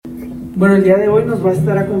Bueno, el día de hoy nos va a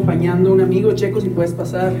estar acompañando un amigo. Checo, si puedes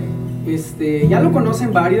pasar. Ya lo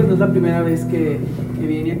conocen varios, no es la primera vez que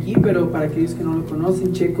viene aquí, pero para aquellos que no lo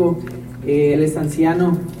conocen, Checo, él es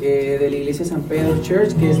anciano de la iglesia San Pedro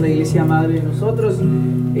Church, que es la iglesia madre de nosotros.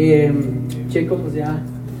 Checo, pues ya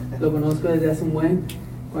lo conozco desde hace un buen,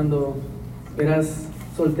 cuando eras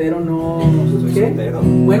soltero, no... Soy ¿qué? soltero.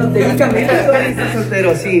 Bueno, técnicamente todavía estás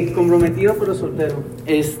soltero, sí, comprometido pero soltero.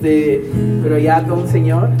 Pero ya todo un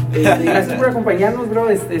señor. Gracias por acompañarnos, bro.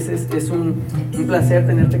 Es un placer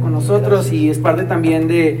tenerte con nosotros y es parte también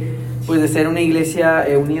de ser una iglesia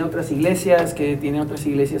unida a otras iglesias, que tiene otras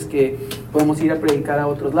iglesias que podemos ir a predicar a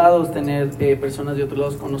otros lados, tener personas de otros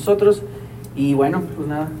lados con nosotros. Y bueno, pues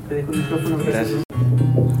nada, te dejo el micrófono. Gracias.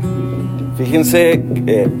 Fíjense,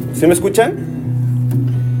 ¿sí me escuchan?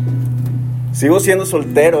 Sigo siendo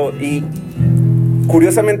soltero y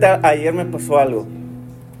curiosamente ayer me pasó algo.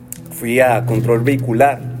 Fui a control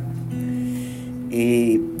vehicular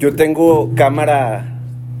y yo tengo cámara,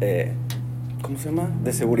 ¿cómo se llama?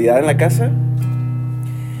 De seguridad en la casa.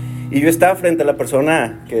 Y yo estaba frente a la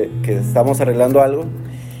persona que estábamos arreglando algo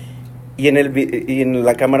y en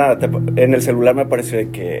la cámara, en el celular me apareció de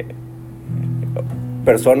que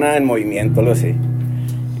persona en movimiento, algo así.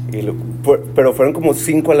 Pero fueron como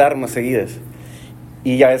 5 alarmas seguidas.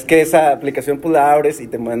 Y ya ves que esa aplicación pues la abres y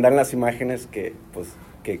te mandan las imágenes que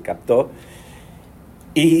captó.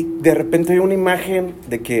 Y de repente vi una imagen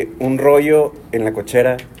de que un rollo en la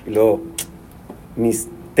cochera, y luego mis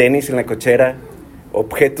tenis en la cochera,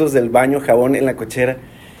 objetos del baño, jabón en la cochera.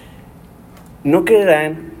 No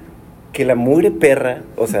creerán que la mugre perra,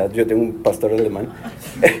 o sea, yo tengo un pastor alemán,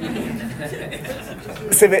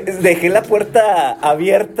 dejé la puerta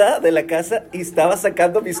abierta de la casa y estaba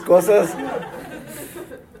sacando mis cosas.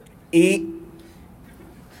 Y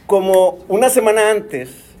como una semana antes,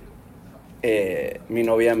 mi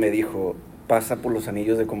novia me dijo, pasa por los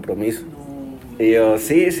anillos de compromiso. Y yo,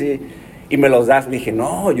 sí. Y me los das. Le dije,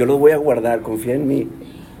 no, yo los voy a guardar, confía en mí.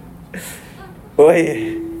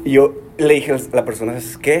 Oye, y yo le dije a la persona,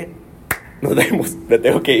 ¿qué? Nos vemos, me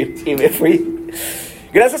tengo que ir. Y me fui.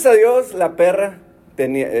 Gracias a Dios, la perra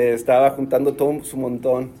estaba juntando todo su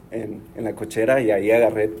montón en la cochera y ahí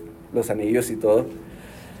agarré los anillos y todo.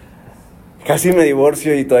 Casi me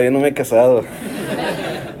divorcio y todavía no me he casado.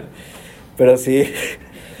 Pero sí,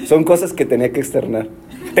 son cosas que tenía que externar.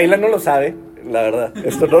 Taylor no lo sabe, la verdad.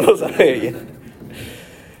 Esto no lo sabe ella.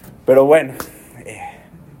 Pero bueno,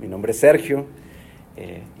 mi nombre es Sergio.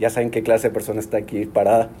 Ya saben qué clase de persona está aquí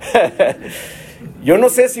parada. Yo no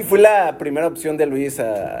sé si fui la primera opción de Luis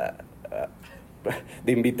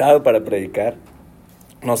de invitado para predicar.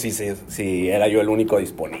 No sé si era yo el único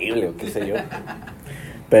disponible o qué sé yo.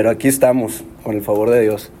 Pero aquí estamos, con el favor de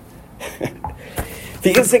Dios.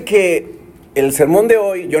 Fíjense que el sermón de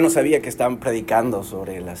hoy, yo no sabía que estaban predicando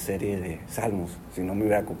sobre la serie de Salmos, si no me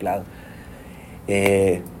hubiera acoplado.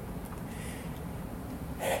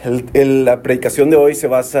 La predicación de hoy se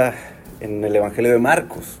basa en el Evangelio de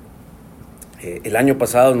Marcos. El año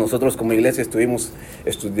pasado nosotros como iglesia estuvimos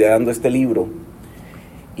estudiando este libro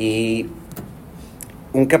y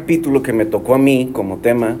un capítulo que me tocó a mí como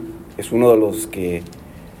tema es uno de los que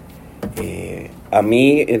a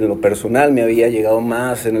mí en lo personal me había llegado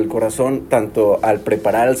más en el corazón, tanto al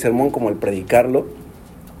preparar el sermón como al predicarlo.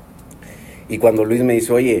 Y cuando Luis me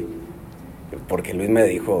dice, oye, porque Luis me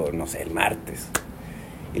dijo, no sé, el martes,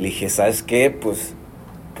 y le dije, ¿sabes qué? Pues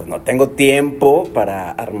no tengo tiempo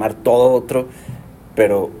para armar todo otro,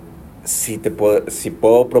 pero si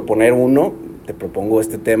puedo proponer uno, te propongo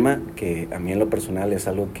este tema, que a mí en lo personal es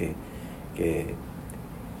algo que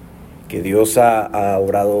Dios ha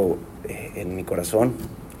obrado en mi corazón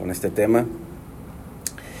con este tema.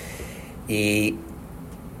 Y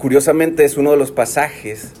curiosamente es uno de los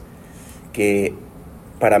pasajes que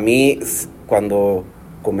para mí, cuando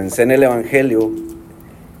comencé en el Evangelio,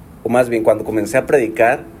 o más bien cuando comencé a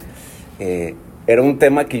predicar, era un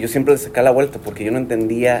tema que yo siempre le sacaba la vuelta porque yo no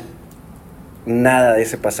entendía nada de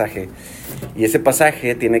ese pasaje. Y ese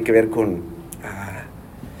pasaje tiene que ver con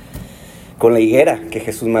la higuera que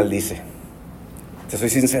Jesús maldice. Te soy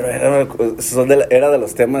sincero, era de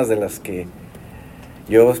los temas de los que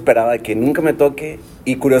yo esperaba que nunca me toque.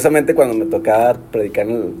 Y curiosamente cuando me tocaba predicar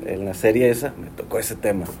en la serie esa, me tocó ese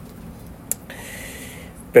tema.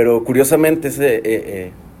 Pero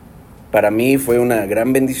curiosamente para mí fue una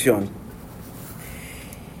gran bendición.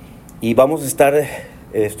 Y vamos a estar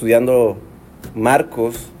estudiando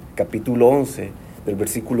Marcos capítulo 11, del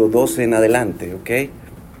versículo 12 en adelante, ¿ok?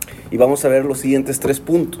 Y vamos a ver los siguientes 3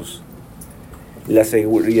 puntos. La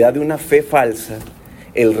seguridad de una fe falsa,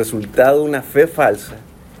 el resultado de una fe falsa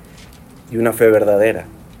y una fe verdadera.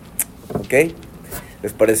 ¿Ok?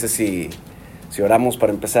 ¿Les parece si oramos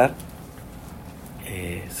para empezar?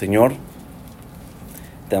 Señor,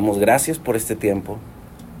 te damos gracias por este tiempo.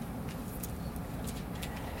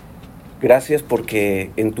 Gracias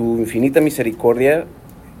porque en tu infinita misericordia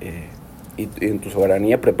y en tu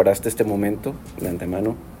soberanía preparaste este momento de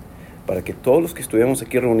antemano para que todos los que estuvimos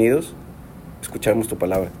aquí reunidos escucháramos tu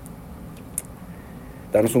palabra.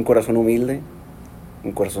 Danos un corazón humilde,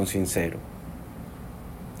 un corazón sincero,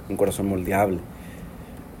 un corazón moldeable,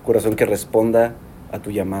 un corazón que responda a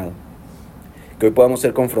tu llamado. Que hoy podamos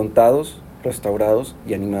ser confrontados, restaurados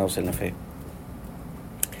y animados en la fe.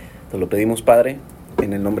 Te lo pedimos, Padre,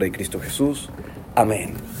 en el nombre de Cristo Jesús.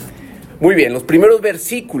 Amén. Muy bien, los primeros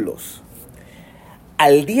versículos.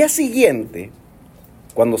 Al día siguiente,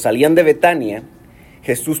 cuando salían de Betania,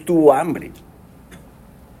 Jesús tuvo hambre.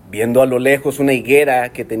 Viendo a lo lejos una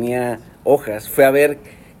higuera que tenía hojas, fue a ver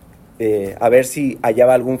si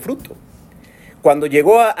hallaba algún fruto. Cuando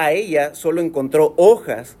llegó a ella, solo encontró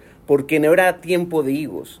hojas, porque no era tiempo de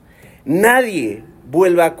higos. Nadie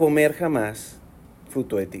vuelva a comer jamás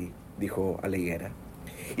fruto de ti, dijo a la higuera.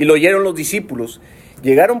 Y lo oyeron los discípulos.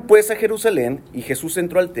 Llegaron pues a Jerusalén, y Jesús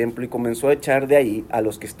entró al templo y comenzó a echar de ahí a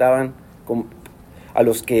los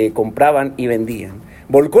que compraban y vendían.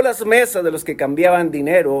 Volcó las mesas de los que cambiaban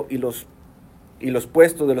dinero y los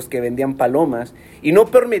puestos de los que vendían palomas, y no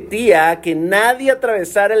permitía que nadie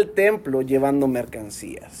atravesara el templo llevando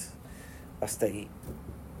mercancías. Hasta ahí.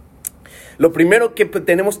 Lo primero que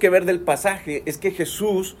tenemos que ver del pasaje es que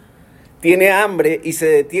Jesús tiene hambre y se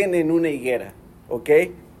detiene en una higuera, ¿ok?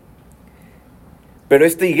 Pero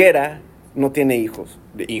esta higuera no tiene higos.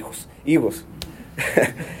 Y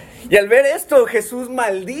al ver esto, Jesús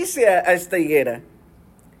maldice a esta higuera.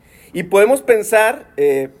 Y podemos pensar,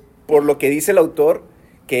 por lo que dice el autor,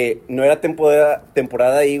 que no era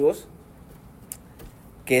temporada de higos,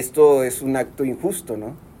 que esto es un acto injusto,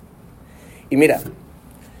 ¿no? Y mira,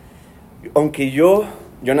 aunque yo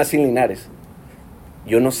nací en Linares,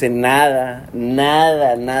 yo no sé nada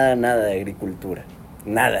de agricultura,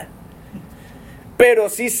 nada. Pero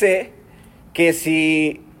sí sé que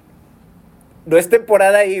si no es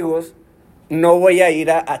temporada de higos, no voy a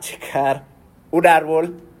ir a checar un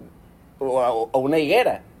árbol o una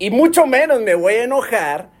higuera. Y mucho menos me voy a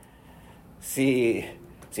enojar si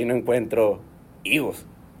no encuentro higos,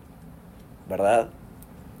 ¿verdad?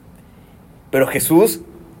 Pero Jesús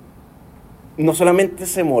no solamente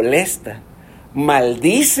se molesta,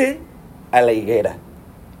 maldice a la higuera.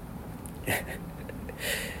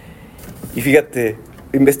 Y fíjate,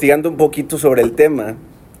 investigando un poquito sobre el tema,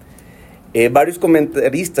 varios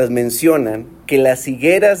comentaristas mencionan que las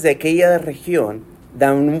higueras de aquella región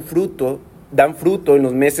dan fruto en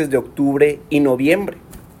los meses de octubre y noviembre,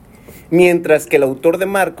 mientras que el autor de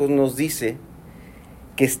Marcos nos dice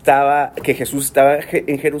que Jesús estaba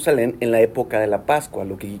en Jerusalén en la época de la Pascua,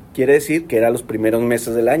 lo que quiere decir que eran los primeros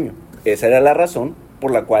meses del año. Esa era la razón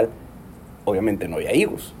por la cual obviamente no había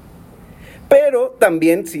higos. Pero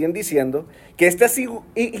también siguen diciendo que estas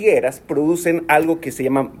higueras producen algo que se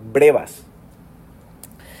llaman brevas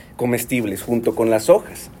comestibles junto con las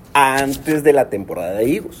hojas antes de la temporada de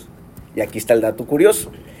higos. Y aquí está el dato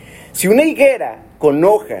curioso. Si una higuera con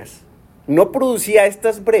hojas no producía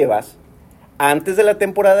estas brevas antes de la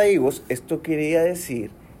temporada de higos, esto quería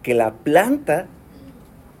decir que la planta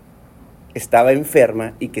estaba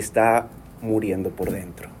enferma y que estaba muriendo por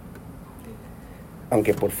dentro,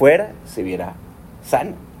 aunque por fuera se viera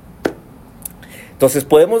sano. Entonces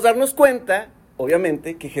podemos darnos cuenta,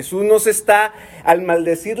 obviamente, que Jesús al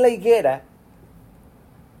maldecir la higuera,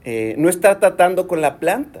 no está tratando con la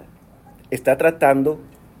planta, está tratando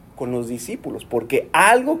con los discípulos, porque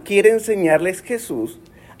algo quiere enseñarles Jesús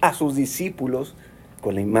a sus discípulos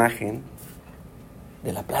con la imagen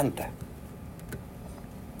de la planta.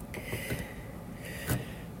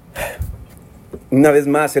 Una vez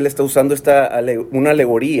más, él está usando una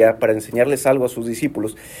alegoría para enseñarles algo a sus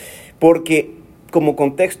discípulos, porque como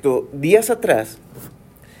contexto, días atrás,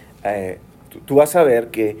 tú vas a ver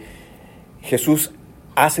que Jesús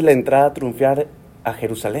hace la entrada triunfal a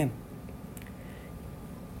Jerusalén,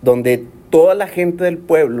 donde toda la gente del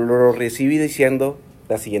pueblo lo recibe diciendo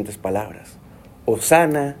las siguientes palabras: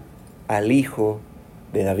 Hosana al Hijo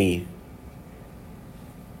de David.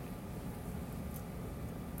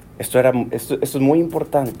 Esto es muy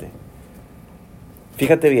importante.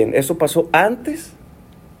 Fíjate bien, eso pasó antes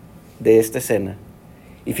de esta escena.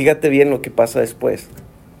 Y fíjate bien lo que pasa después.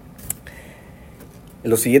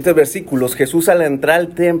 En los siguientes versículos, Jesús al entrar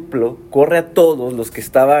al templo corre a todos los que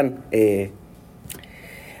estaban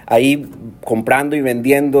ahí comprando y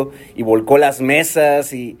vendiendo, y volcó las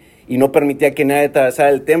mesas y no permitía que nadie atravesara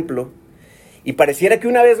el templo. Y pareciera que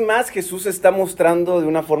una vez más Jesús se está mostrando de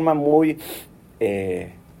una forma muy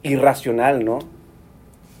irracional, ¿no?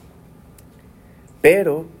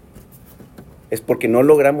 Pero es porque no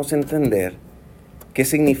logramos entender qué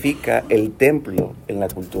significa el templo en la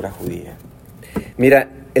cultura judía. Mira,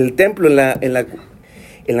 el templo en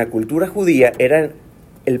la cultura judía era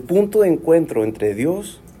el punto de encuentro entre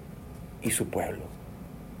Dios y su pueblo.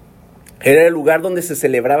 Era el lugar donde se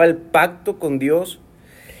celebraba el pacto con Dios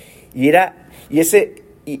y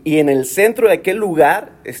en el centro de aquel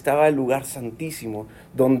lugar estaba el lugar santísimo,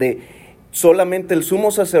 donde solamente el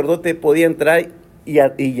sumo sacerdote podía entrar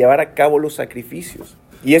y llevar a cabo los sacrificios.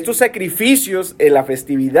 Y estos sacrificios en la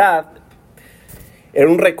festividad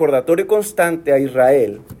eran un recordatorio constante a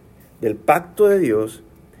Israel del pacto de Dios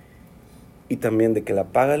y también de que la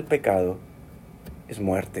paga del pecado es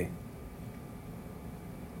muerte.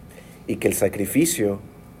 Y que el sacrificio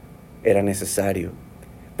era necesario.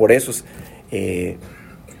 Por eso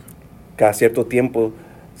cada cierto tiempo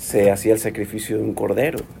se hacía el sacrificio de un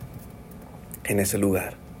cordero en ese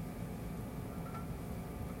lugar.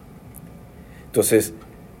 Entonces,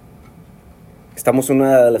 estamos en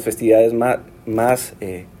una de las festividades más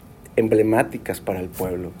emblemáticas para el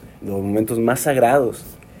pueblo, los momentos más sagrados.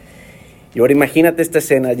 Y ahora imagínate esta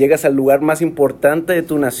escena, llegas al lugar más importante de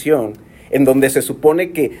tu nación, en donde se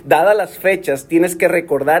supone que, dadas las fechas, tienes que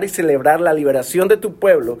recordar y celebrar la liberación de tu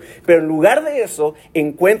pueblo, pero en lugar de eso,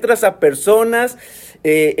 encuentras a personas,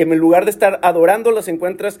 en lugar de estar adorándolos,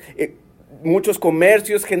 encuentras muchos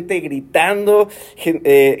comercios, gente gritando,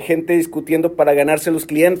 gente discutiendo para ganarse los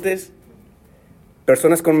clientes,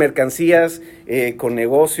 personas con mercancías, con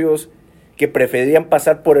negocios, que preferían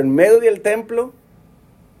pasar por el medio del templo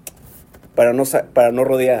para no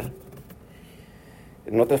rodear.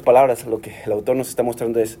 En otras palabras, lo que el autor nos está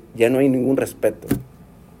mostrando es, ya no hay ningún respeto.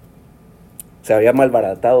 Se había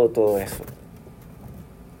malbaratado todo eso.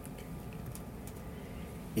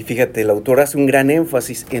 Y fíjate, el autor hace un gran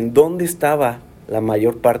énfasis en dónde estaba la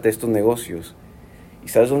mayor parte de estos negocios. ¿Y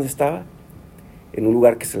sabes dónde estaba? En un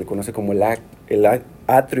lugar que se le conoce como el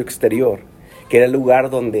atrio exterior, que era el lugar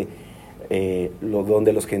donde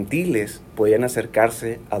los gentiles podían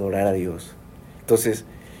acercarse a adorar a Dios. Entonces,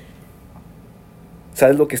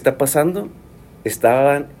 ¿sabes lo que está pasando?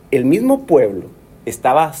 El mismo pueblo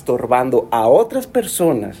estaba estorbando a otras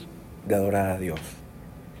personas de adorar a Dios.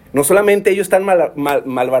 No solamente ellos están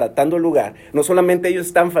malbaratando el lugar, no solamente ellos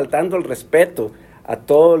están faltando el respeto a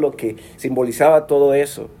todo lo que simbolizaba todo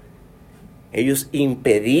eso. Ellos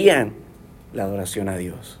impedían la adoración a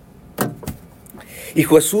Dios. Y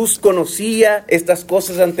Jesús conocía estas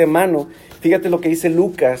cosas de antemano. Fíjate lo que dice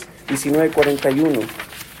Lucas 19:41.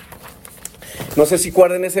 No sé si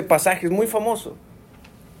guarden ese pasaje, es muy famoso.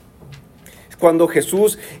 Es cuando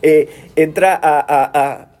Jesús entra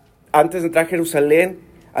antes de entrar a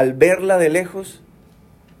Jerusalén, al verla de lejos,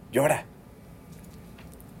 llora.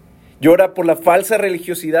 Llora por la falsa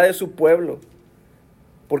religiosidad de su pueblo,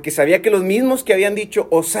 porque sabía que los mismos que habían dicho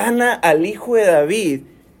Hosana al hijo de David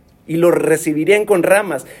y lo recibirían con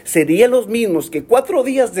ramas, serían los mismos que 4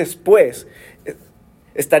 días después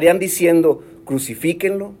estarían diciendo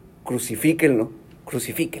crucifíquenlo, crucifíquenlo,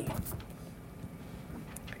 crucifíquenlo.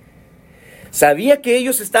 Sabía que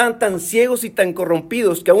ellos estaban tan ciegos y tan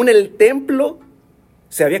corrompidos que aún el templo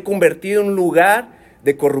se había convertido en un lugar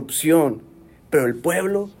de corrupción, pero el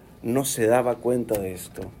pueblo no se daba cuenta de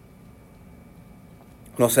esto.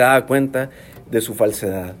 No se daba cuenta de su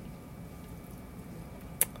falsedad.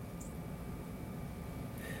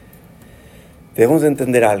 Debemos de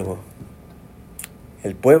entender algo.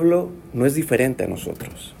 El pueblo no es diferente a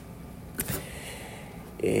nosotros.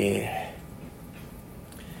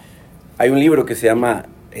 Hay un libro que se llama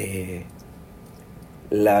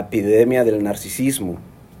La epidemia del narcisismo,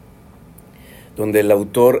 donde el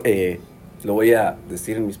autor, lo voy a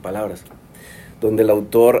decir en mis palabras, donde el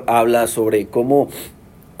autor habla sobre cómo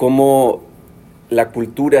la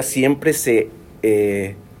cultura siempre está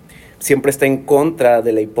en contra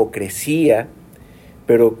de la hipocresía,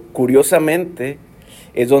 pero curiosamente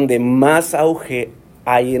es donde más auge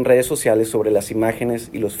hay en redes sociales sobre las imágenes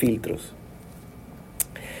y los filtros,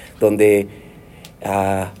 donde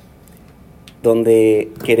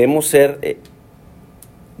queremos ser,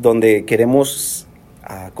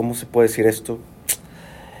 ¿cómo se puede decir esto?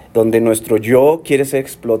 Donde nuestro yo quiere ser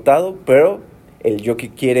explotado, pero el yo que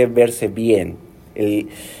quiere verse bien,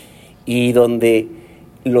 y donde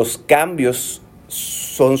los cambios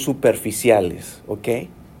son superficiales, ¿ok?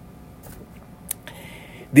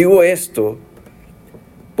 Digo esto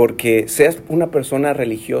porque seas una persona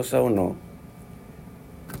religiosa o no,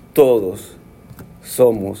 todos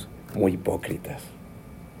somos muy hipócritas.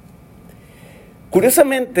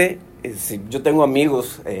 Curiosamente, yo tengo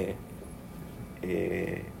amigos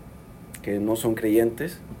que no son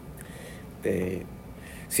creyentes.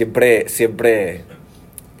 Siempre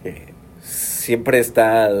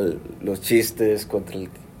están los chistes contra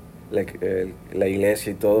la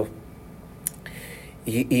iglesia y todo.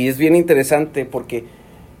 Y es bien interesante porque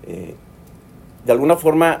de alguna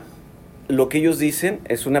forma lo que ellos dicen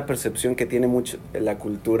es una percepción que tiene mucho la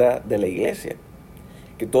cultura de la iglesia,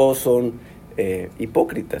 que todos son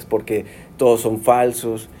hipócritas porque todos son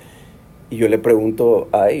falsos. Y yo le pregunto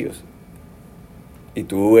a ellos, ¿y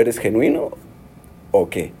tú eres genuino o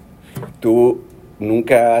qué? ¿Tú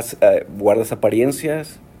nunca guardas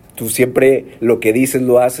apariencias? ¿Tú siempre lo que dices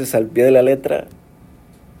lo haces al pie de la letra?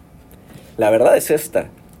 La verdad es esta.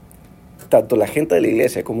 Tanto la gente de la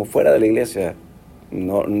iglesia como fuera de la iglesia,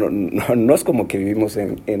 no es como que vivimos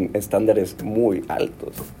en estándares muy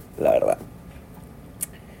altos, la verdad.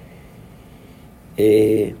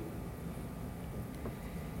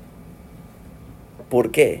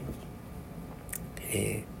 ¿Por qué?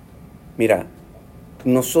 Mira,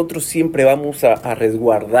 nosotros siempre vamos a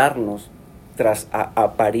resguardarnos tras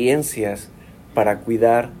apariencias para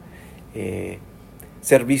cuidar,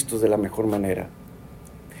 ser vistos de la mejor manera.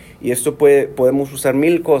 Y esto podemos usar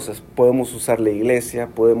mil cosas. Podemos usar la iglesia,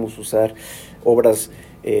 podemos usar obras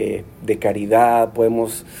de caridad,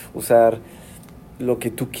 podemos usar lo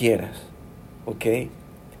que tú quieras, ¿ok?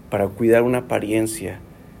 Para cuidar una apariencia.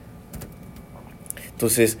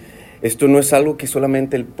 Entonces, esto no es algo que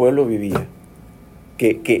solamente el pueblo vivía,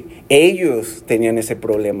 que ellos tenían ese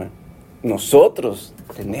problema. Nosotros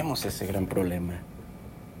tenemos ese gran problema.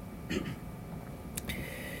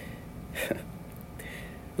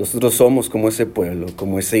 Nosotros somos como ese pueblo,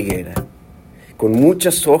 como esa higuera, con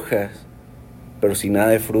muchas hojas, pero sin nada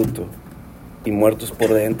de fruto, y muertos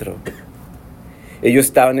por dentro. Ellos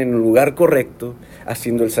estaban en el lugar correcto,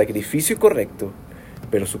 haciendo el sacrificio correcto,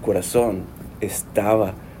 pero su corazón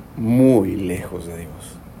estaba muy lejos de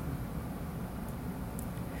Dios.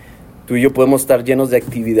 Tú y yo podemos estar llenos de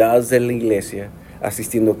actividades de la iglesia,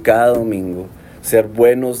 asistiendo cada domingo, ser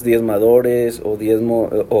buenos diezmadores o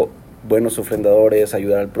buenos ofrendadores,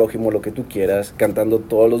 ayudar al prójimo, lo que tú quieras, cantando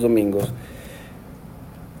todos los domingos.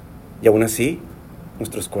 Y aún así,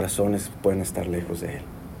 nuestros corazones pueden estar lejos de Él,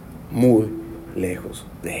 muy lejos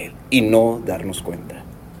de Él, y no darnos cuenta.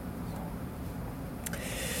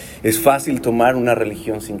 Es fácil tomar una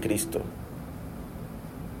religión sin Cristo,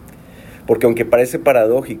 porque aunque parece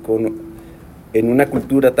paradójico, en una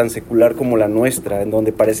cultura tan secular como la nuestra, en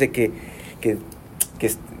donde parece que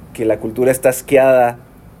la cultura está asqueada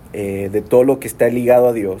de todo lo que está ligado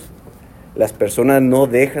a Dios, las personas no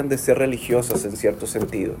dejan de ser religiosas en cierto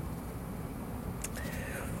sentido.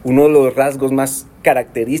 Uno de los rasgos más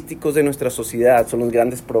característicos de nuestra sociedad son los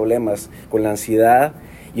grandes problemas con la ansiedad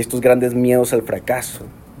y estos grandes miedos al fracaso,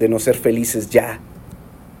 de no ser felices ya,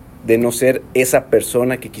 de no ser esa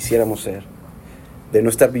persona que quisiéramos ser, de no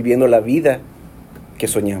estar viviendo la vida que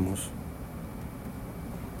soñamos.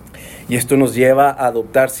 Y esto nos lleva a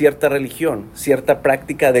adoptar cierta religión, cierta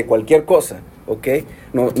práctica de cualquier cosa, ¿ok?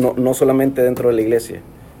 No solamente dentro de la iglesia,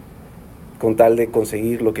 con tal de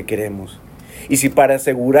conseguir lo que queremos. Y si para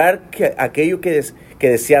asegurar que aquello que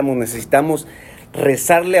deseamos necesitamos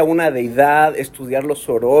rezarle a una deidad, estudiar los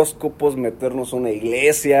horóscopos, meternos a una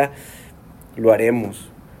iglesia, lo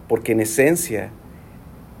haremos, porque en esencia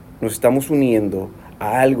nos estamos uniendo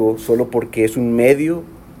a algo solo porque es un medio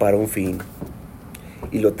para un fin.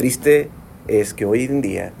 Y lo triste es que hoy en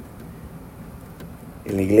día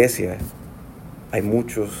en la iglesia hay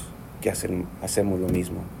muchos que hacemos lo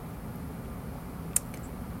mismo.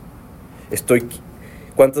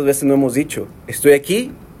 ¿Cuántas veces no hemos dicho? Estoy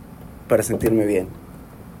aquí para sentirme bien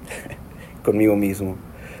conmigo mismo.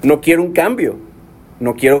 No quiero un cambio,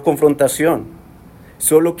 no quiero confrontación,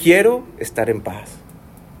 solo quiero estar en paz.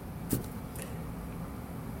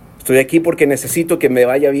 Estoy aquí porque necesito que me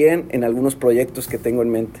vaya bien en algunos proyectos que tengo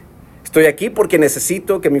en mente. Estoy aquí porque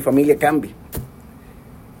necesito que mi familia cambie.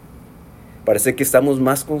 Parece que estamos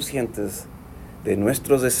más conscientes de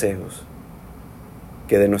nuestros deseos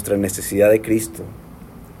que de nuestra necesidad de Cristo,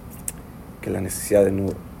 que la necesidad de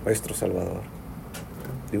nuestro Salvador,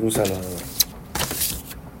 de un Salvador.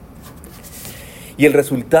 Y el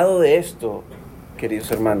resultado de esto,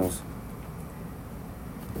 queridos hermanos,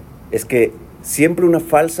 es que siempre una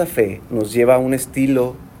falsa fe nos lleva a un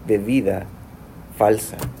estilo de vida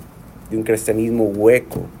falsa, de un cristianismo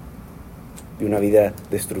hueco, de una vida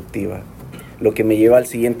destructiva. Lo que me lleva al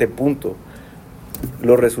siguiente punto,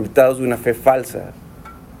 los resultados de una fe falsa.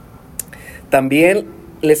 También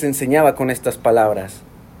les enseñaba con estas palabras: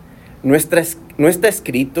 no está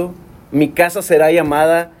escrito Mi casa será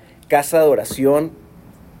llamada casa de oración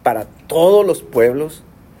para todos los pueblos,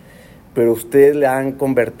 pero ustedes la han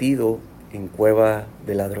convertido en cueva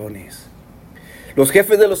de ladrones. Los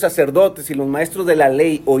jefes de los sacerdotes y los maestros de la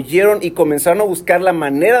ley oyeron y comenzaron a buscar la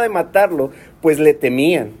manera de matarlo, pues le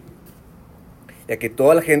temían, ya que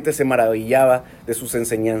toda la gente se maravillaba de sus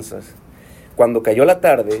enseñanzas. Cuando cayó la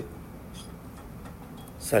tarde,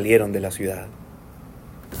 salieron de la ciudad.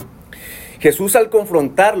 Jesús, al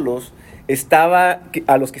confrontarlos,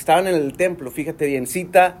 a los que estaban en el templo, fíjate bien,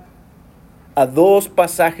 cita a dos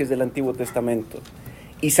pasajes del Antiguo Testamento: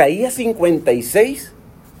 Isaías 56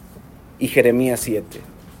 y Jeremías 7.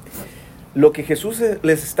 Lo que Jesús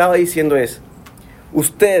les estaba diciendo es: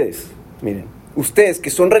 ustedes, miren, ustedes que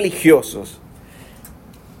son religiosos,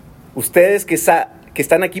 ustedes que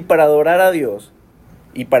están aquí para adorar a Dios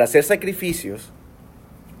y para hacer sacrificios,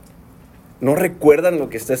 ¿no recuerdan lo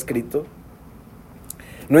que está escrito?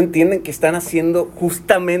 ¿No entienden que están haciendo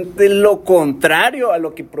justamente lo contrario a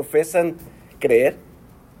lo que profesan creer?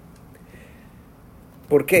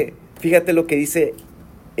 ¿Por qué? Fíjate lo que dice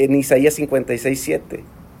en Isaías 56:7.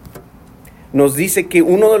 Nos dice que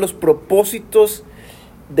uno de los propósitos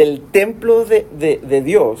del templo de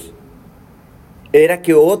Dios era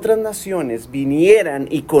que otras naciones vinieran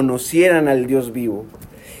y conocieran al Dios vivo.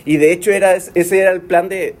 Y de hecho ese era el plan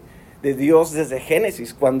de Dios desde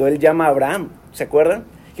Génesis, cuando Él llama a Abraham. ¿Se acuerdan?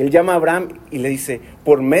 Él llama a Abraham y le dice: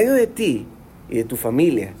 por medio de ti y de tu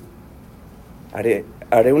familia haré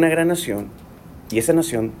una gran nación, y esa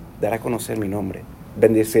nación dará a conocer mi nombre.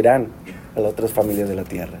 Bendecirán a las otras familias de la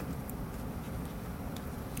tierra.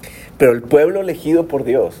 Pero el pueblo elegido por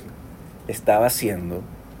Dios estaba haciendo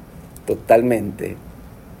totalmente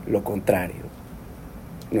lo contrario.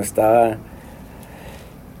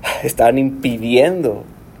 Estaban impidiendo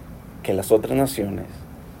que las otras naciones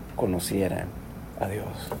conocieran a Dios.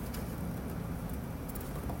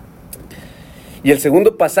 Y el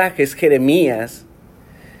segundo pasaje es Jeremías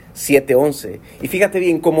 7:11. Y fíjate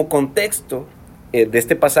bien, como contexto de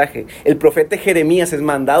este pasaje, el profeta Jeremías es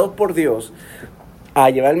mandado por Dios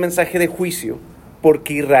a llevar el mensaje de juicio para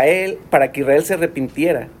que Israel se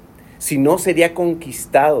arrepintiera. Si no, sería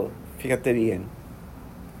conquistado, fíjate bien,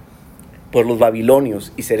 por los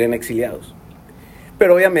babilonios y serían exiliados.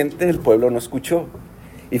 Pero obviamente el pueblo no escuchó.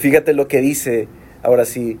 Y fíjate lo que dice, ahora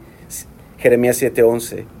sí, Jeremías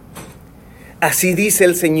 7:11. Así dice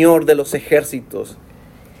el Señor de los ejércitos,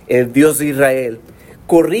 el Dios de Israel: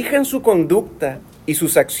 corrijan su conducta y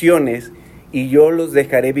sus acciones, y yo los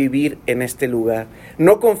dejaré vivir en este lugar.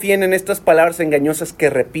 No confíen en estas palabras engañosas que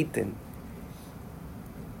repiten.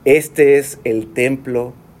 Este es el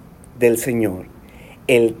templo del Señor,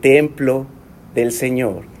 el templo del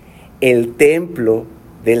Señor, el templo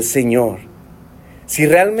del Señor. Si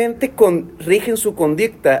realmente corrigen su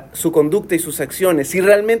conducta y sus acciones, si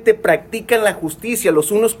realmente practican la justicia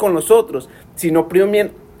los unos con los otros, si no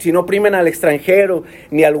oprimen al extranjero,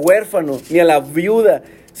 ni al huérfano, ni a la viuda,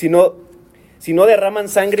 si no derraman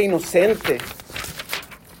sangre inocente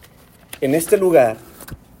en este lugar,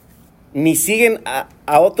 ni siguen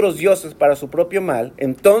a otros dioses para su propio mal,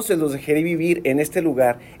 entonces los dejaré vivir en este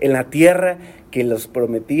lugar, en la tierra que los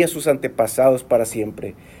prometí a sus antepasados para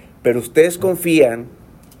siempre. Pero ustedes confían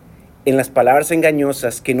en las palabras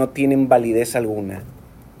engañosas que no tienen validez alguna.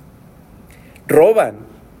 Roban,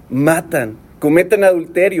 matan, cometen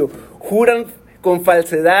adulterio, juran con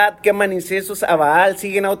falsedad, queman inciensos a Baal,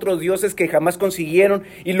 siguen a otros dioses que jamás consiguieron,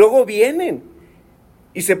 y luego vienen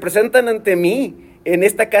y se presentan ante mí en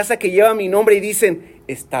esta casa que lleva mi nombre y dicen: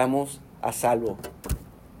 estamos a salvo.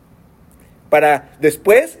 Para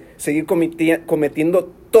después seguir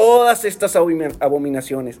cometiendo todas estas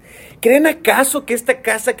abominaciones. ¿Creen acaso que esta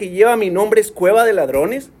casa que lleva mi nombre es cueva de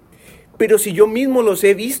ladrones? Pero si yo mismo los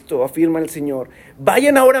he visto, afirma el Señor.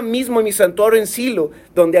 Vayan ahora mismo a mi santuario en Silo,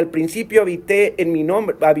 donde al principio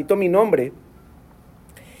habitó mi nombre,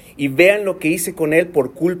 y vean lo que hice con él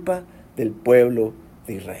por culpa del pueblo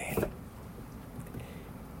de Israel.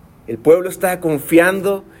 El pueblo estaba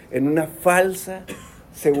confiando en una falsa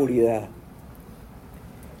seguridad,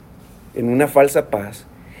 en una falsa paz.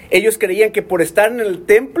 Ellos creían que por estar en el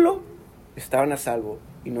templo estaban a salvo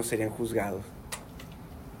y no serían juzgados.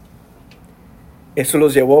 Eso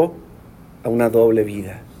los llevó a una doble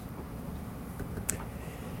vida.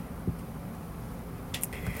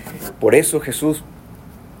 Por eso Jesús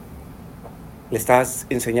le estaba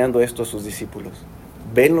enseñando esto a sus discípulos.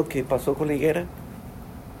 ¿Ven lo que pasó con la higuera?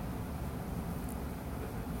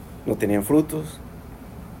 No tenían frutos,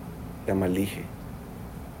 la maldije.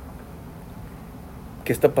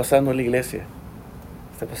 ¿Qué está pasando en la iglesia?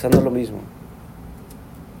 Está pasando lo mismo.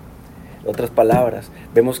 En otras palabras,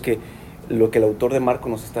 vemos que lo que el autor de Marcos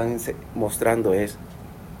nos está mostrando es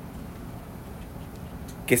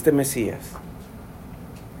que este Mesías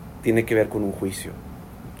tiene que ver con un juicio,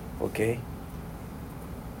 ¿ok?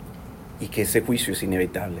 Y que ese juicio es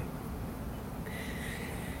inevitable.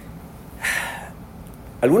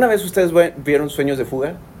 ¿Alguna vez ustedes vieron Sueños de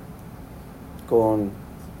Fuga con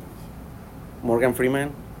Morgan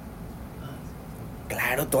Freeman?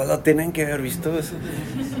 Claro, todos lo tienen que haber visto. Es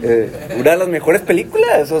una de las mejores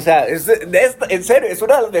películas. O sea, en serio, es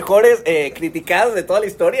una de las mejores criticadas de toda la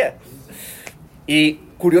historia. Y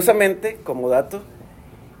curiosamente, como dato,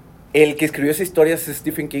 el que escribió esa historia es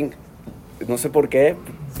Stephen King. No sé por qué.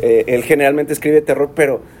 Él generalmente escribe terror,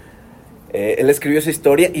 pero él escribió esa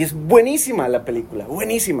historia y es buenísima la película,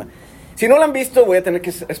 buenísima. Si no la han visto, voy a tener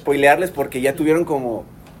que spoilearles porque ya tuvieron como,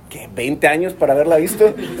 ¿qué? 20 años para haberla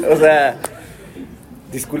visto. O sea,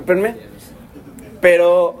 discúlpenme.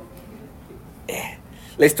 Pero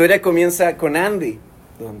la historia comienza con Andy,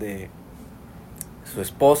 donde su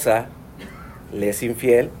esposa le es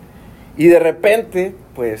infiel y de repente,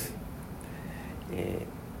 pues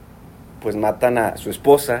matan a su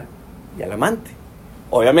esposa y al amante.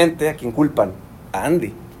 Obviamente, ¿a quién culpan? A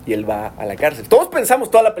Andy. Y él va a la cárcel. Todos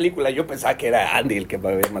pensamos toda la película. Yo pensaba que era Andy el que me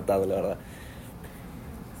había matado, la verdad.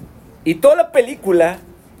 Y toda la película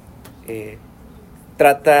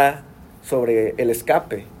trata sobre el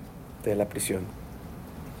escape de la prisión.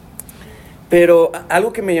 Pero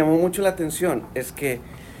algo que me llamó mucho la atención es que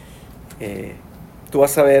tú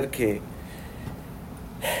vas a ver que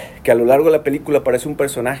a lo largo de la película aparece un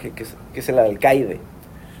personaje que es el alcaide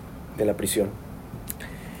de la prisión.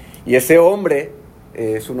 Y ese hombre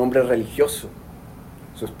es un hombre religioso.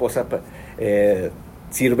 Su esposa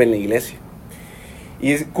sirve en la iglesia.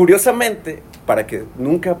 Y curiosamente, para que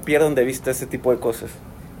nunca pierdan de vista ese tipo de cosas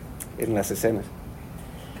en las escenas,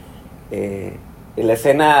 en la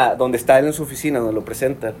escena donde está él en su oficina, donde lo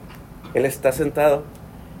presentan, él está sentado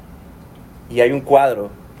y hay un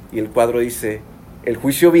cuadro, y el cuadro dice: el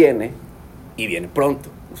juicio viene y viene pronto,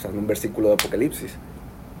 usando un versículo de Apocalipsis.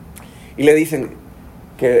 Y le dicen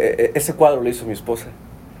que ese cuadro lo hizo mi esposa.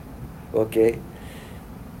 Ok.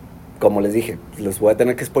 Como les dije, les voy a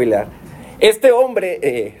tener que spoilear. Este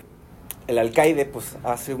hombre, el alcaide, pues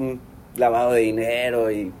hace un lavado de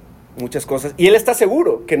dinero y muchas cosas. Y él está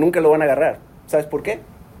seguro que nunca lo van a agarrar. ¿Sabes por qué?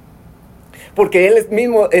 Porque él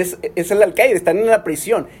mismo es el alcaide, están en la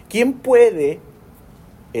prisión. ¿Quién puede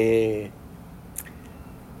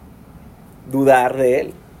dudar de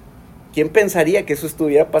él? ¿Quién pensaría que eso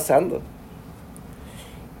estuviera pasando?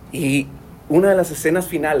 Y una de las escenas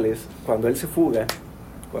finales, cuando él se fuga,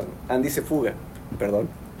 cuando Andy se fuga, perdón,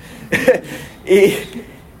 y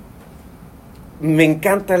me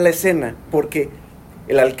encanta la escena porque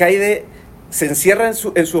el alcaide se encierra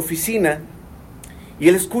en su oficina y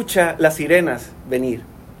él escucha las sirenas venir.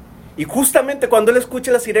 Y justamente cuando él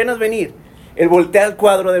escucha las sirenas venir, él voltea al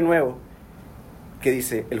cuadro de nuevo, que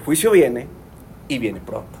dice: el juicio viene y viene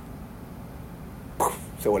pronto. ¡Puf!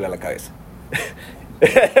 Se vuela la cabeza.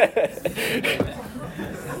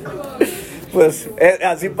 Pues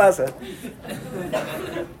así pasa.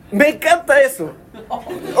 Me encanta eso.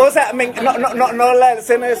 O sea, no la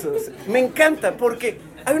escena de eso. Me encanta porque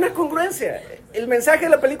hay una congruencia. El mensaje de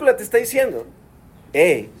la película te está diciendo: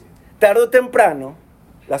 tarde o temprano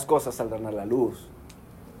las cosas saldrán a la luz,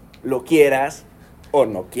 lo quieras o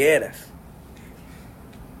no quieras.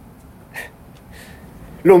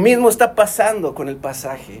 Lo mismo está pasando con el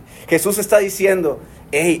pasaje. Jesús está diciendo: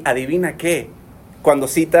 adivina qué, cuando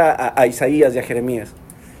cita a Isaías y a Jeremías.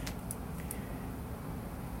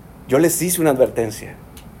 Yo les hice una advertencia: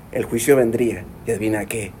 el juicio vendría, y adivina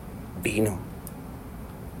qué, vino.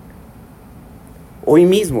 Hoy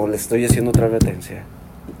mismo les estoy haciendo otra advertencia: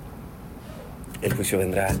 el juicio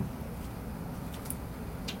vendrá.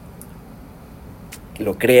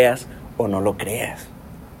 Lo creas o no lo creas.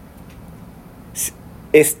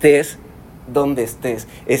 Estés donde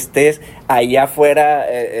estés allá afuera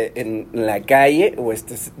en la calle, o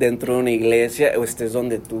estés dentro de una iglesia, o estés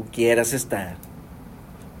donde tú quieras estar,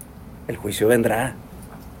 el juicio vendrá,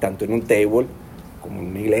 tanto en un table como en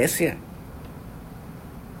una iglesia.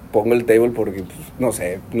 Pongo el table porque, pues, no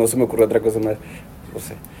sé, no se me ocurre otra cosa más, no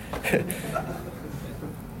sé.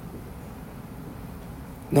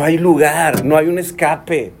 No hay lugar, no hay un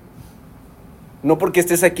escape. No porque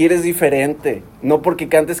estés aquí eres diferente. No porque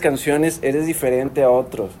cantes canciones eres diferente a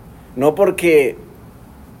otros. No porque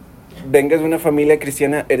vengas de una familia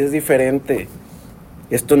cristiana eres diferente.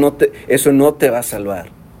 Eso no te va a salvar.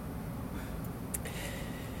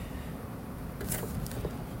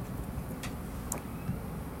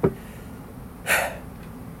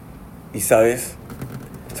 ¿Y sabes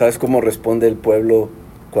 ¿Sabes cómo responde el pueblo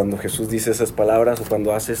cuando Jesús dice esas palabras o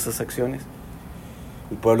cuando hace esas acciones?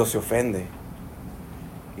 El pueblo se ofende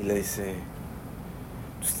y le dice,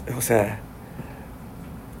 o sea,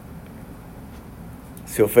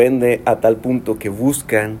 se ofende a tal punto que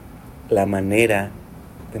buscan la manera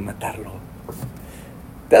de matarlo.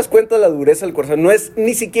 ¿Te das cuenta de la dureza del corazón? No es,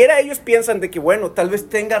 ni siquiera ellos piensan de que, bueno, tal vez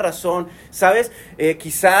tenga razón, ¿sabes?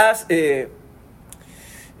 Quizás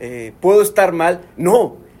puedo estar mal.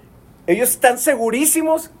 No, ellos están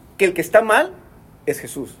segurísimos que el que está mal es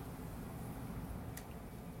Jesús.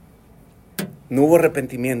 No hubo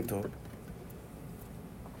arrepentimiento.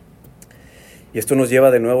 Y esto nos lleva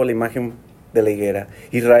de nuevo a la imagen de la higuera.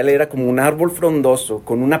 Israel era como un árbol frondoso,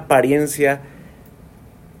 con una apariencia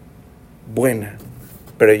buena,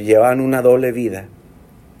 pero llevaban una doble vida,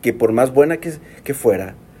 que por más buena que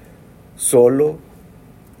fuera, solo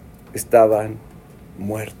estaban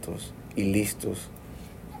muertos y listos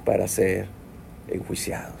para ser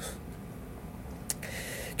enjuiciados.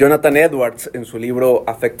 Jonathan Edwards, en su libro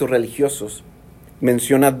Afectos Religiosos,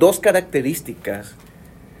 menciona 2 características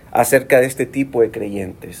acerca de este tipo de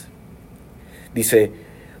creyentes. Dice,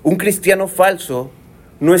 un cristiano falso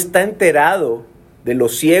no está enterado de lo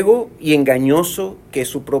ciego y engañoso que es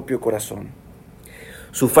su propio corazón.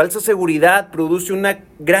 Su falsa seguridad produce una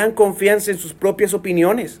gran confianza en sus propias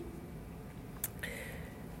opiniones.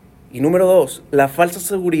 Y número 2, la falsa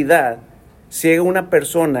seguridad ciega a una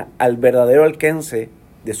persona al verdadero alcance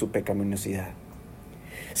de su pecaminosidad.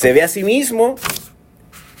 Se ve a sí mismo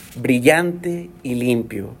brillante y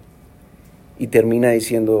limpio. Y termina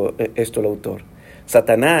diciendo esto el autor.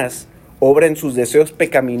 Satanás obra en sus deseos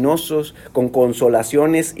pecaminosos con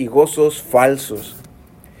consolaciones y gozos falsos.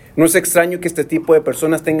 No es extraño que este tipo de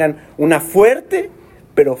personas tengan una fuerte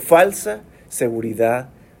pero falsa seguridad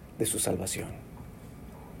de su salvación.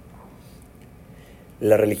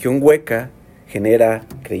 La religión hueca genera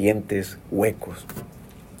creyentes huecos,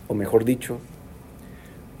 o mejor dicho,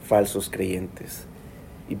 falsos creyentes,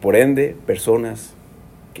 y por ende, personas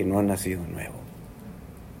que no han nacido nuevo.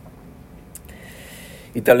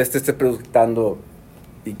 Y tal vez te esté preguntando,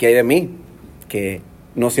 ¿y qué hay de mí? Que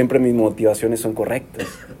no siempre mis motivaciones son correctas.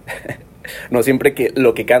 No siempre que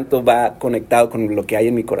lo que canto va conectado con lo que hay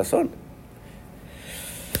en mi corazón.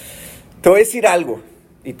 Te voy a decir algo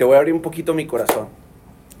y te voy a abrir un poquito mi corazón.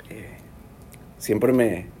 Siempre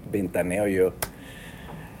me ventaneo yo.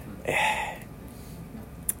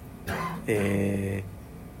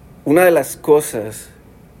 Una de las cosas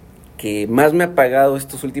que más me ha pagado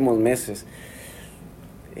estos últimos meses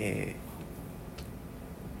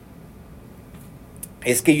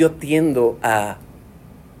es que yo tiendo a,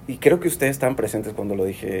 y creo que ustedes estaban presentes cuando lo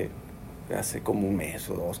dije hace como un mes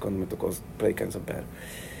o 2, cuando me tocó predicar en San Pedro,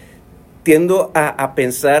 tiendo a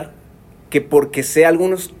pensar que porque sé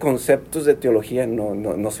algunos conceptos de teología,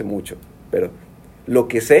 no sé mucho, pero lo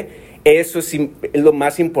que sé, eso es lo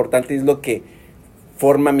más importante, es lo que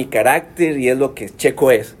forma mi carácter y es lo que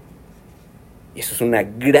checo es. Y eso es una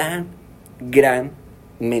gran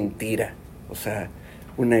mentira. O sea,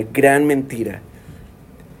 una gran mentira.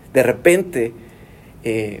 De repente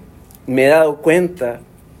me he dado cuenta,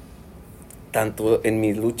 tanto en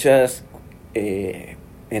mis luchas,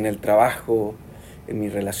 en el trabajo, en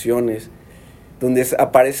mis relaciones, donde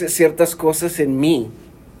aparecen ciertas cosas en mí,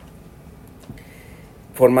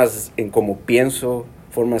 formas en cómo pienso,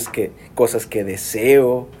 cosas que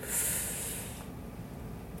deseo,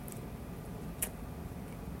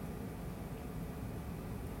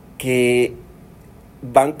 que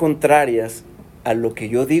van contrarias a lo que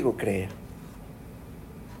yo digo creer.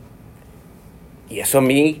 Y eso a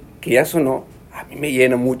mí, que ya sonó, a mí me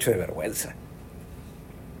llena mucho de vergüenza.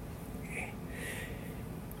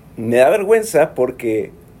 Me da vergüenza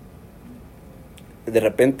porque de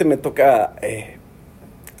repente me toca,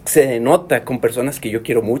 se denota con personas que yo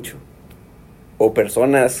quiero mucho, o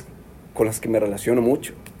personas con las que me relaciono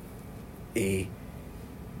mucho. Y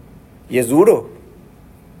es duro,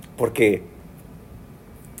 porque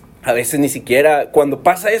a veces ni siquiera, cuando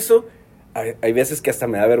pasa eso, hay veces que hasta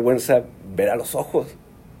me da vergüenza ver a los ojos.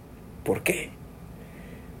 ¿Por qué?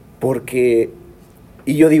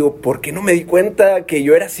 Y yo digo, ¿por qué no me di cuenta que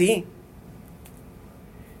yo era así?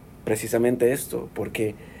 Precisamente esto,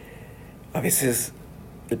 porque a veces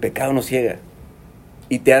el pecado nos ciega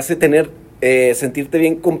y te hace sentirte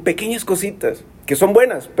bien con pequeñas cositas que son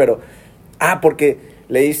buenas, pero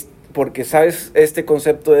porque sabes este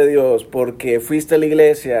concepto de Dios, porque fuiste a la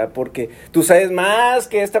iglesia, porque tú sabes más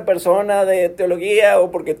que esta persona de teología, o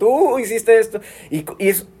porque tú hiciste esto,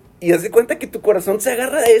 y haz de cuenta que tu corazón se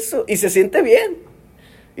agarra a eso y se siente bien,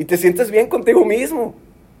 y te sientes bien contigo mismo.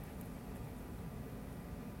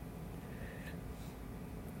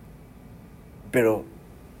 pero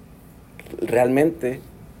realmente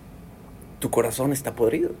tu corazón está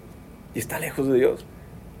podrido y está lejos de Dios.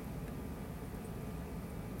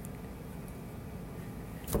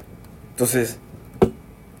 Entonces,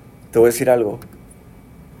 te voy a decir algo.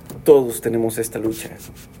 Todos tenemos esta lucha.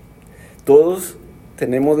 Todos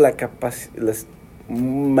tenemos la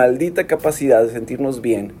maldita capacidad de sentirnos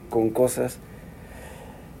bien con cosas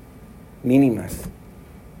mínimas.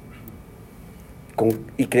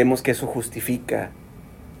 Y creemos que eso justifica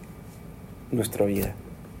nuestra vida.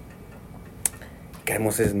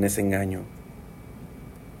 Caemos en ese engaño.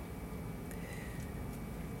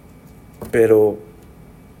 Pero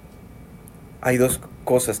hay dos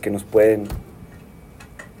cosas que nos pueden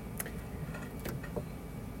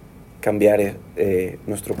cambiar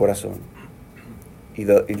nuestro corazón. Y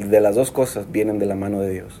de las dos cosas vienen de la mano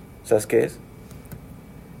de Dios. ¿Sabes qué es?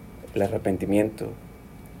 El arrepentimiento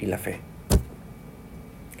y la fe.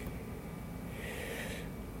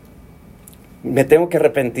 Me tengo que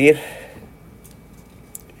arrepentir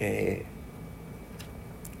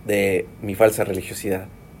de mi falsa religiosidad.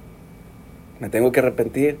 Me tengo que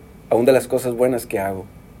arrepentir aún de las cosas buenas que hago.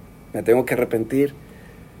 Me tengo que arrepentir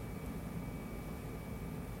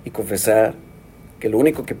y confesar que lo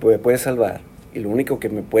único que me puede salvar y lo único que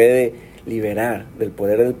me puede liberar del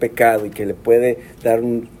poder del pecado y que le puede dar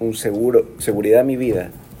seguridad a mi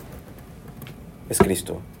vida es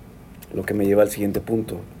Cristo. Lo que me lleva al siguiente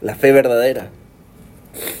punto, la fe verdadera.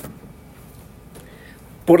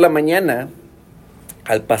 Por la mañana,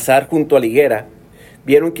 al pasar junto a la higuera,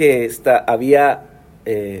 vieron que se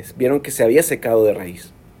había secado de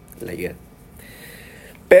raíz la higuera.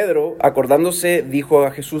 Pedro, acordándose, dijo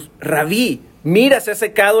a Jesús: Rabí, mira, se ha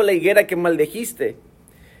secado la higuera que maldijiste.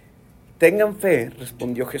 Tengan fe,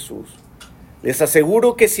 respondió Jesús. Les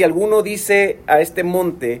aseguro que si alguno dice a este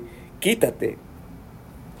monte, quítate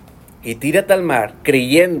y tírate al mar,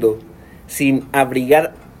 creyendo, sin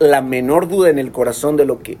abrigar la menor duda en el corazón de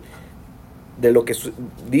lo que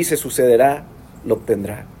dice sucederá, lo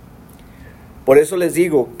obtendrá. Por eso les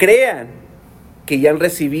digo, crean que ya han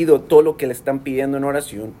recibido todo lo que le están pidiendo en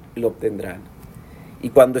oración y lo obtendrán. Y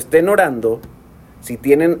cuando estén orando, si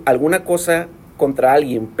tienen alguna cosa contra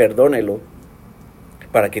alguien, perdónelo,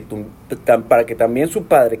 para que también su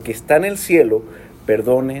Padre que está en el cielo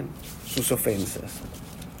perdone sus ofensas.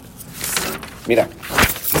 Mira,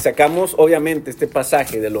 si sacamos obviamente este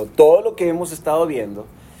pasaje de todo lo que hemos estado viendo,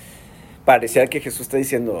 parecía que Jesús está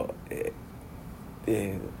diciendo,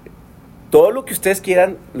 todo lo que ustedes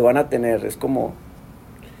quieran lo van a tener. Es como,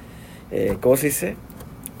 ¿cómo se dice?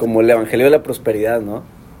 Como el evangelio de la prosperidad, ¿no?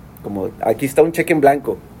 Como aquí está un cheque en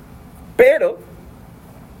blanco. Pero,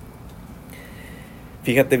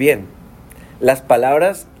 fíjate bien, las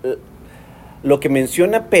palabras, lo que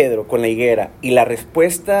menciona Pedro con la higuera y la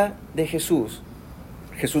respuesta de Jesús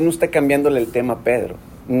no está cambiándole el tema a Pedro,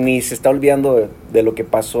 ni se está olvidando de lo que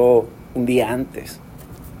pasó un día antes.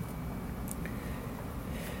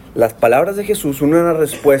 Las palabras de Jesús son una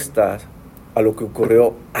respuesta a lo que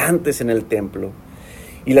ocurrió antes en el templo.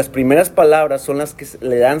 Y las primeras palabras son las que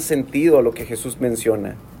le dan sentido a lo que Jesús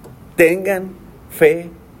menciona. Tengan fe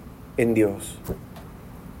en Dios.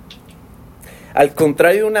 Al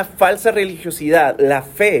contrario de una falsa religiosidad, la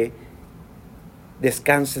fe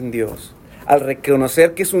descansa en Dios. Al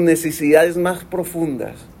reconocer que sus necesidades más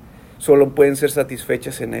profundas solo pueden ser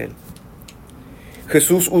satisfechas en Él.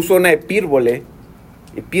 Jesús usa una hipérbole,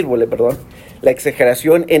 la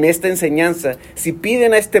exageración en esta enseñanza. Si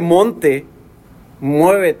piden a este monte,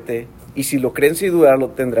 muévete, y si lo creen sin dudar, lo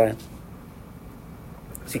tendrán.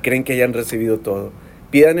 Si creen que hayan recibido todo,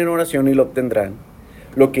 pidan en oración y lo obtendrán.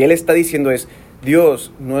 Lo que Él está diciendo es,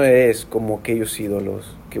 Dios no es como aquellos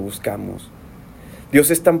ídolos que buscamos. Dios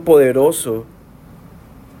es tan poderoso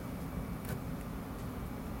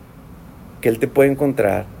que Él te puede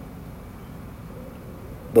encontrar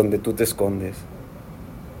donde tú te escondes.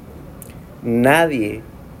 Nadie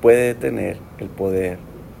puede detener el poder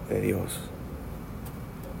de Dios.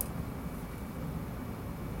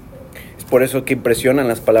 Es por eso que impresionan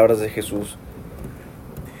las palabras de Jesús.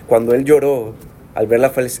 Cuando Él lloró al ver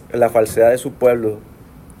la falsedad de su pueblo,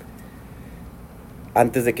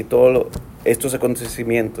 antes de que todos estos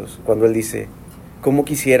acontecimientos, cuando Él dice, ¿cómo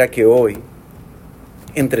quisiera que hoy,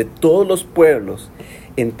 entre todos los pueblos,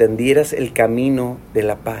 entendieras el camino de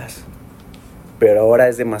la paz? Pero ahora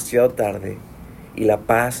es demasiado tarde y la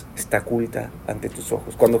paz está oculta ante tus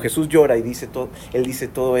ojos. Cuando Jesús llora y dice todo, Él dice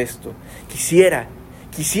todo esto. Quisiera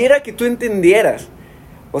que tú entendieras.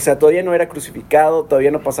 O sea, todavía no era crucificado, todavía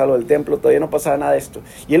no pasaba lo del templo, todavía no pasaba nada de esto.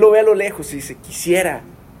 Y Él lo ve a lo lejos y dice, quisiera,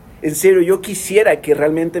 en serio, yo quisiera que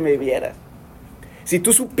realmente me vieras. Si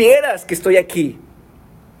tú supieras que estoy aquí,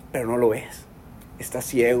 pero no lo ves, estás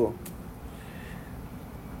ciego.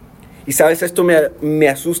 Y sabes, esto me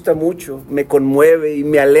asusta mucho, me conmueve y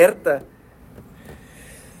me alerta.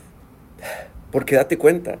 Porque date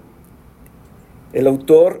cuenta, el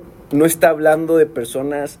autor no está hablando de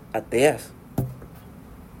personas ateas.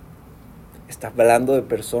 Está hablando de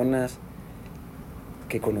personas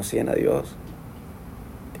que conocían a Dios,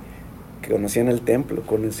 que conocían el templo,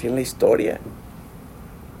 conocían la historia.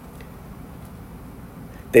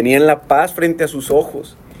 Tenían la paz frente a sus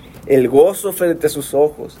ojos, el gozo frente a sus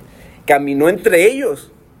ojos. Caminó entre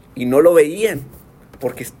ellos y no lo veían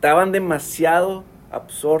porque estaban demasiado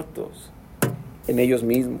absortos en ellos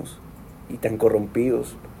mismos y tan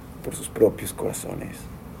corrompidos por sus propios corazones.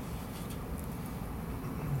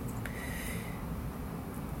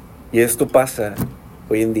 Y esto pasa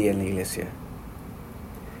hoy en día en la iglesia.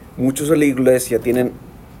 Muchos de la iglesia tienen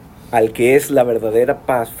al que es la verdadera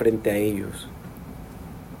paz frente a ellos,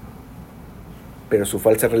 pero su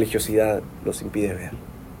falsa religiosidad los impide ver.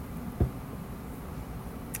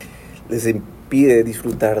 Les impide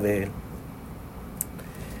disfrutar de Él.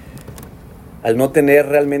 Al no tener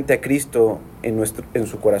realmente a Cristo en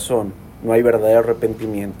su corazón, no hay verdadero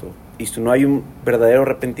arrepentimiento. Y si no hay un verdadero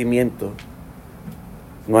arrepentimiento,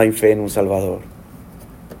 no hay fe en un Salvador.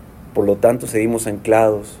 Por lo tanto, seguimos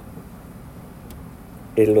anclados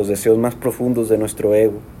en los deseos más profundos de nuestro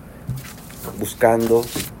ego, buscando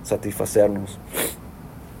satisfacernos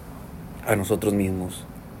a nosotros mismos.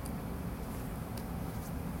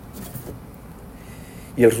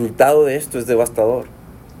 Y el resultado de esto es devastador.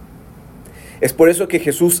 Es por eso que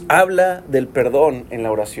Jesús habla del perdón en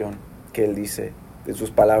la oración que Él dice, en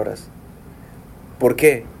sus palabras. ¿Por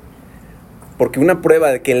qué? Porque una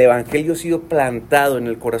prueba de que el Evangelio ha sido plantado en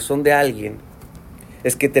el corazón de alguien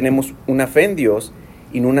es que tenemos una fe en Dios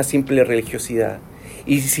y no una simple religiosidad.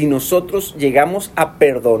 Y si nosotros llegamos a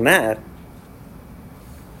perdonar,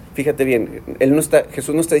 fíjate bien,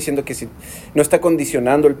 Jesús no está diciendo que no está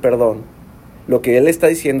condicionando el perdón. Lo que Él está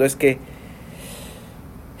diciendo es que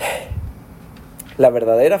la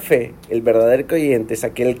verdadera fe, el verdadero creyente es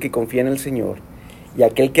aquel que confía en el Señor, y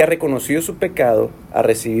aquel que ha reconocido su pecado ha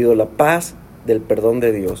recibido la paz del perdón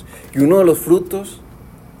de Dios. Y uno de los frutos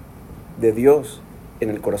de Dios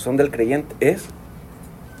en el corazón del creyente es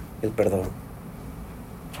el perdón.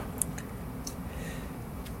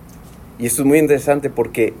 Y esto es muy interesante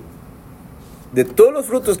porque de todos los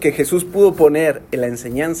frutos que Jesús pudo poner en la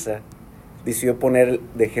enseñanza, decidió poner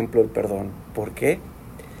de ejemplo el perdón. ¿Por qué?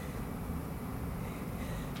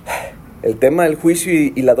 El tema del juicio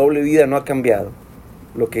y la doble vida no ha cambiado.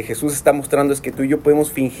 Lo que Jesús está mostrando es que tú y yo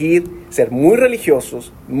podemos fingir ser muy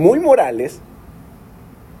religiosos, muy morales,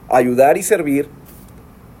 ayudar y servir,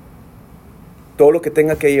 todo lo que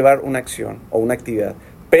tenga que llevar una acción o una actividad.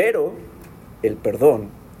 Pero el perdón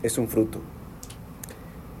es un fruto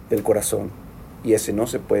del corazón y ese no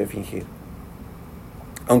se puede fingir.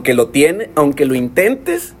 Aunque lo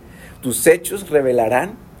intentes, tus hechos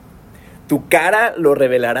revelarán, tu cara lo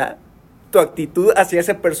revelará, tu actitud hacia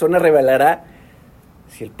esa persona revelará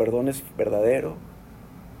si el perdón es verdadero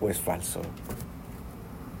o es falso.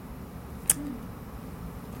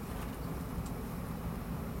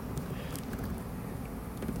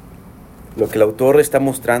 Lo que el autor está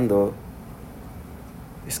mostrando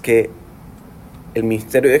es que el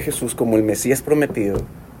ministerio de Jesús como el Mesías prometido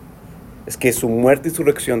es que su muerte y su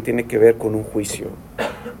resurrección tiene que ver con un juicio.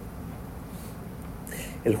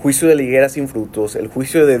 El juicio de la higuera sin frutos, el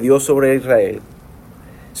juicio de Dios sobre Israel,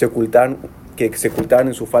 que se ocultaban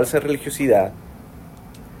en su falsa religiosidad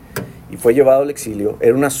y fue llevado al exilio,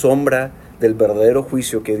 era una sombra del verdadero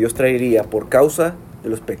juicio que Dios traería por causa de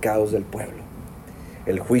los pecados del pueblo.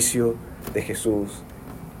 El juicio de Jesús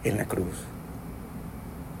en la cruz.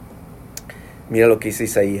 Mira lo que dice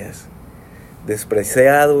Isaías: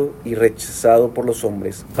 despreciado y rechazado por los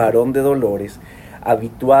hombres, varón de dolores,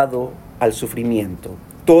 habituado al sufrimiento.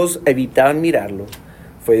 Todos evitaban mirarlo,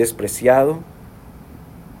 fue despreciado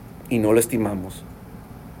y no lo estimamos.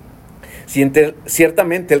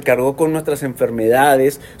 Ciertamente Él cargó con nuestras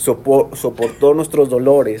enfermedades, soportó nuestros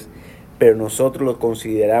dolores, pero nosotros lo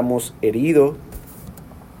consideramos herido,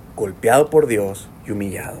 golpeado por Dios y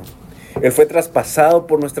humillado. Él fue traspasado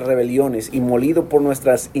por nuestras rebeliones y molido por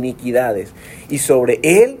nuestras iniquidades, y sobre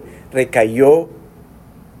Él recayó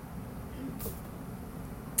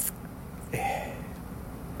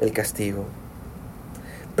el castigo,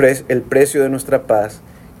 el precio de nuestra paz,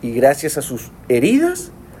 y gracias a sus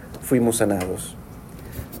heridas fuimos sanados.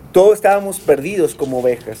 Todos estábamos perdidos como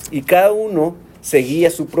ovejas y cada uno seguía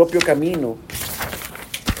su propio camino,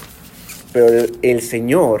 pero el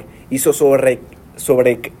Señor hizo sobre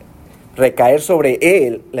recaer sobre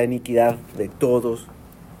Él la iniquidad de todos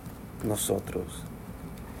nosotros.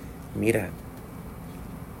 Mira,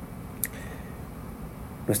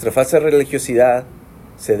 nuestra falsa religiosidad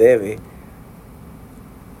se debe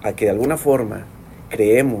a que de alguna forma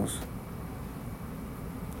creemos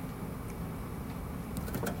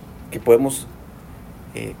que podemos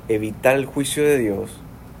evitar el juicio de Dios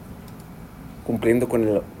cumpliendo con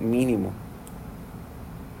el mínimo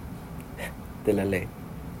de la ley.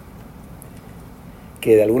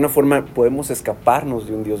 Que de alguna forma podemos escaparnos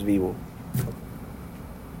de un Dios vivo.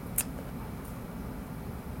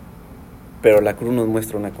 Pero la cruz nos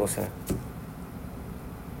muestra una cosa: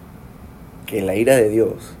 que la ira de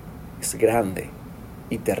Dios es grande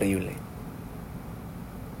y terrible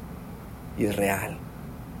y es real,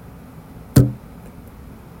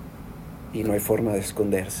 y no hay forma de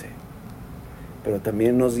esconderse. Pero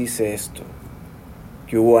también nos dice esto,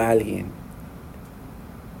 que hubo alguien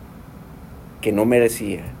que no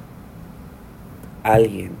merecía,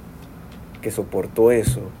 alguien que soportó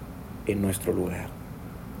eso en nuestro lugar.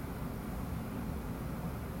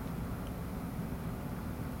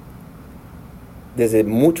 Desde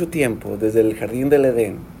mucho tiempo, desde el jardín del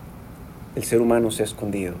Edén, el ser humano se ha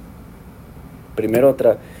escondido. Primero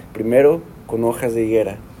con hojas de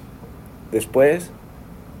higuera, después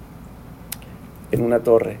en una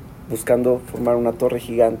torre, buscando formar una torre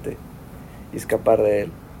gigante y escapar de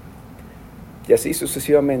él. Y así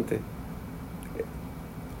sucesivamente.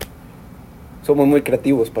 Somos muy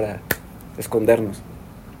creativos para escondernos.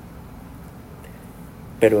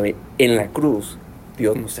 Pero en la cruz,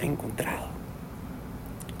 Dios nos ha encontrado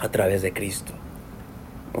a través de Cristo.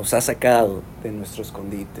 Nos ha sacado de nuestro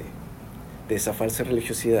escondite, de esa falsa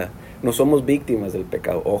religiosidad. No somos víctimas del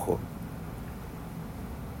pecado, ojo.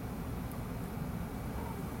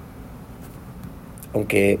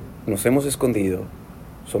 Aunque nos hemos escondido,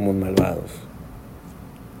 somos malvados.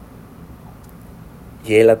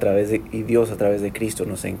 Y Dios a través de Cristo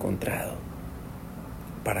nos ha encontrado.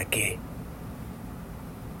 ¿Para qué?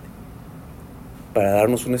 Para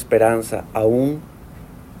darnos una esperanza aún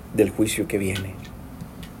del juicio que viene.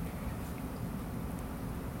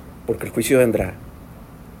 Porque el juicio vendrá.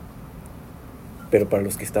 Pero para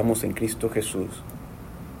los que estamos en Cristo Jesús,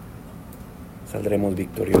 saldremos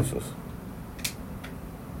victoriosos.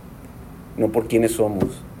 No por quiénes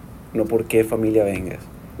somos, no por qué familia vengas,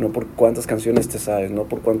 no por cuántas canciones te sabes, no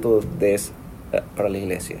por cuánto des para la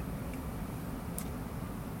iglesia,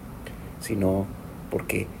 sino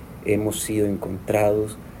porque hemos sido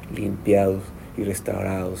encontrados, limpiados y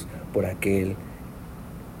restaurados por aquel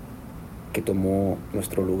que tomó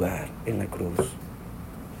nuestro lugar en la cruz.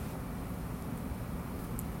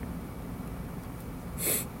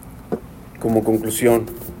 Como conclusión,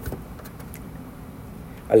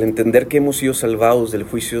 al entender que hemos sido salvados del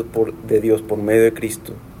juicio de Dios por medio de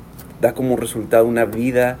Cristo, da como resultado una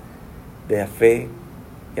vida de fe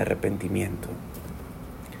y arrepentimiento.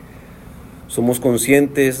 Somos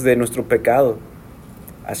conscientes de nuestro pecado,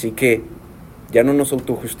 así que ya no nos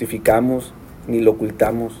autojustificamos ni lo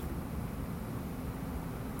ocultamos.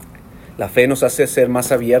 La fe nos hace ser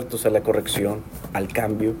más abiertos a la corrección, al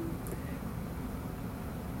cambio,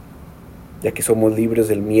 ya que somos libres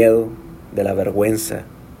del miedo, de la vergüenza,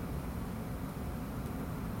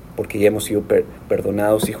 porque ya hemos sido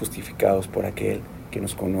perdonados y justificados por aquel que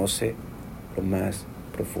nos conoce lo más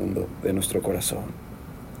profundo de nuestro corazón.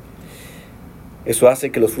 Eso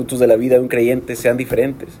hace que los frutos de la vida de un creyente sean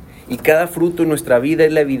diferentes, y cada fruto en nuestra vida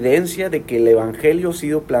es la evidencia de que el Evangelio ha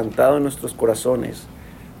sido plantado en nuestros corazones.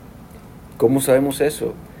 ¿Cómo sabemos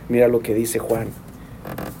eso? Mira lo que dice Juan: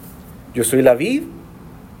 yo soy la vid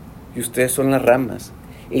y ustedes son las ramas.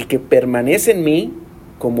 El que permanece en mí,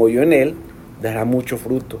 como yo en él, dará mucho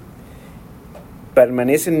fruto.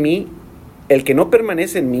 Permanece en mí. El que no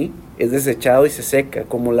permanece en mí es desechado y se seca,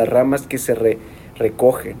 como las ramas que se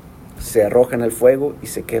recogen, se arrojan al fuego y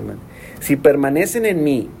se queman. Si permanecen en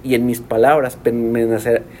mí y en mis palabras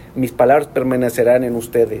permanecerán en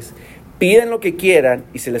ustedes. Pidan lo que quieran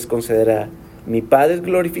y se les concederá. Mi Padre es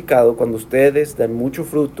glorificado cuando ustedes dan mucho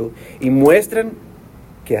fruto y muestran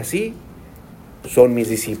que así son mis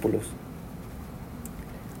discípulos.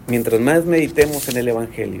 Mientras más meditemos en el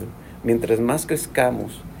Evangelio, mientras más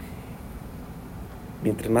crezcamos,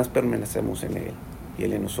 mientras más permanecemos en Él y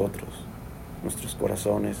Él en nosotros, nuestros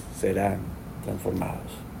corazones serán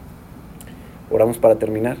transformados. Oramos para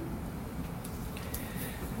terminar.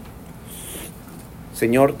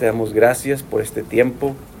 Señor, te damos gracias por este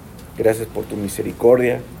tiempo, gracias por tu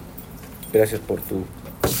misericordia, gracias por tu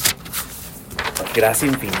gracia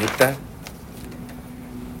infinita.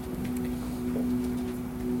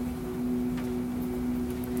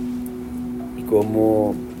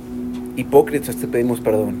 como hipócritas te pedimos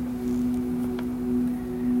perdón.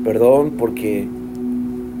 Perdón porque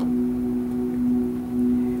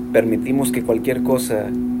permitimos que cualquier cosa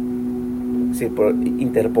se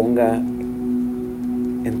interponga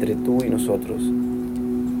entre tú y nosotros.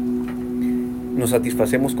 Nos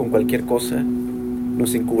satisfacemos con cualquier cosa,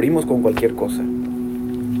 nos encubrimos con cualquier cosa.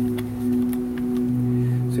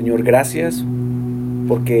 Señor, gracias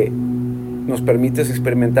porque nos permites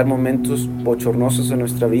experimentar momentos bochornosos en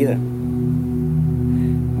nuestra vida,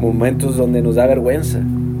 momentos donde nos da vergüenza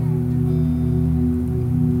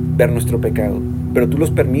ver nuestro pecado, pero tú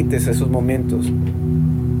los permites, esos momentos,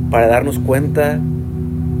 para darnos cuenta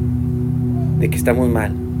de que estamos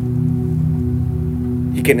mal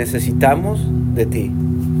y que necesitamos de ti.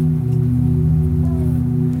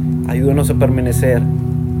 Ayúdanos a permanecer,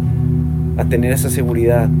 a tener esa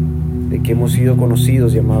seguridad de que hemos sido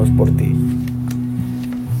conocidos y amados por ti.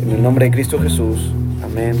 En el nombre de Cristo Jesús,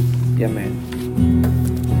 amén y amén.